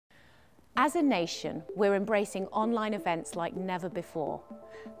As a nation, we're embracing online events like never before.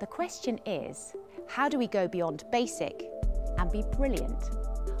 The question is, how do we go beyond basic and be brilliant?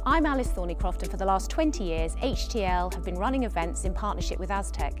 I'm Alice Thorneycroft, and for the last 20 years, HTL have been running events in partnership with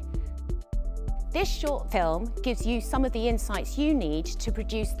Aztec. This short film gives you some of the insights you need to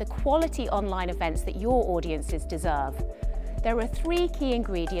produce the quality online events that your audiences deserve. There are 3 key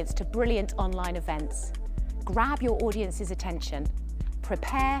ingredients to brilliant online events. Grab your audience's attention.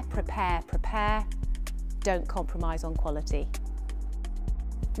 Prepare, prepare, prepare. Don't compromise on quality.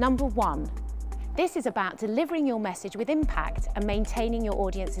 Number 1. This is about delivering your message with impact and maintaining your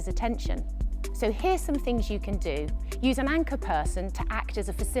audience's attention. So here's some things you can do. Use an anchor person to act as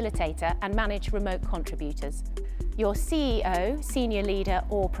a facilitator and manage remote contributors. Your CEO, senior leader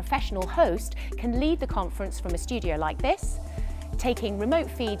or professional host can lead the conference from a studio like this, taking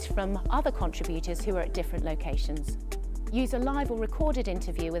remote feeds from other contributors who are at different locations. Use a live or recorded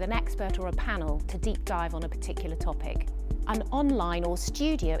interview with an expert or a panel to deep dive on a particular topic. An online or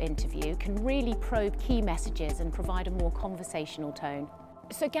studio interview can really probe key messages and provide a more conversational tone.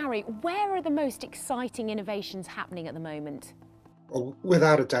 So Gary, where are the most exciting innovations happening at the moment? Well,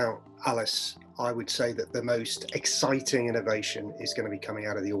 without a doubt, Alice, I would say that the most exciting innovation is going to be coming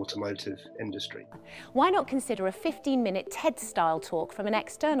out of the automotive industry. Why not consider a 15-minute TED-style talk from an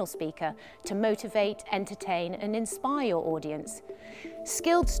external speaker to motivate, entertain and inspire your audience?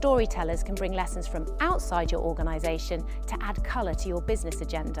 Skilled storytellers can bring lessons from outside your organisation to add colour to your business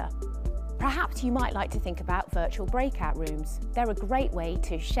agenda. Perhaps you might like to think about virtual breakout rooms. They're a great way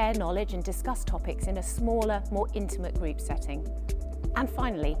to share knowledge and discuss topics in a smaller, more intimate group setting. And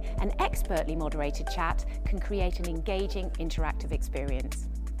finally, an expertly moderated chat can create an engaging, interactive experience.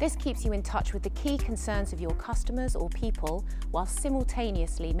 This keeps you in touch with the key concerns of your customers or people while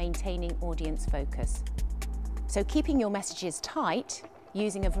simultaneously maintaining audience focus. So keeping your messages tight,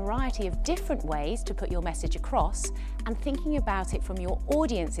 using a variety of different ways to put your message across, and thinking about it from your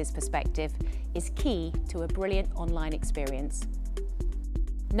audience's perspective is key to a brilliant online experience.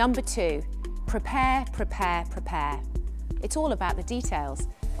 Number 2, prepare, prepare, prepare. It's all about the details.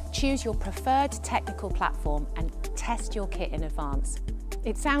 Choose your preferred technical platform and test your kit in advance.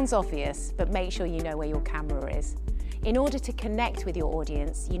 It sounds obvious, but make sure you know where your camera is. In order to connect with your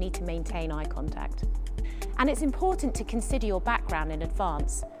audience, you need to maintain eye contact. And it's important to consider your background in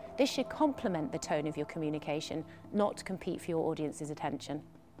advance. This should complement the tone of your communication, not compete for your audience's attention.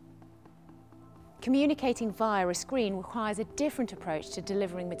 Communicating via a screen requires a different approach to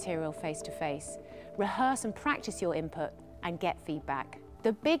delivering material face-to-face. Rehearse and practice your input and get feedback.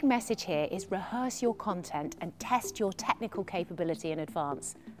 The big message here is rehearse your content and test your technical capability in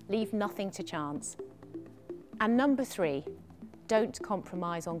advance. Leave nothing to chance. And number 3, don't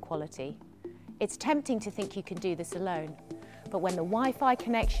compromise on quality. It's tempting to think you can do this alone, but when the Wi-Fi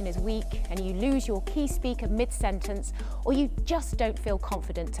connection is weak and you lose your key speaker mid-sentence, or you just don't feel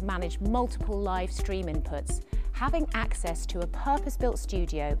confident to manage multiple live stream inputs, having access to a purpose-built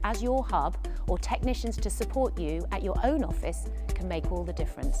studio as your hub or technicians to support you at your own office can make all the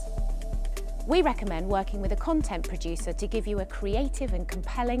difference. We recommend working with a content producer to give you a creative and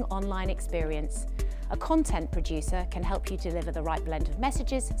compelling online experience. A content producer can help you deliver the right blend of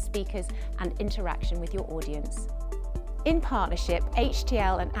messages, speakers, and interaction with your audience. In partnership,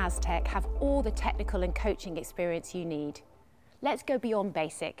 HTL and Aztec have all the technical and coaching experience you need. Let's go beyond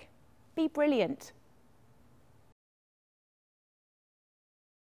basic. Be brilliant.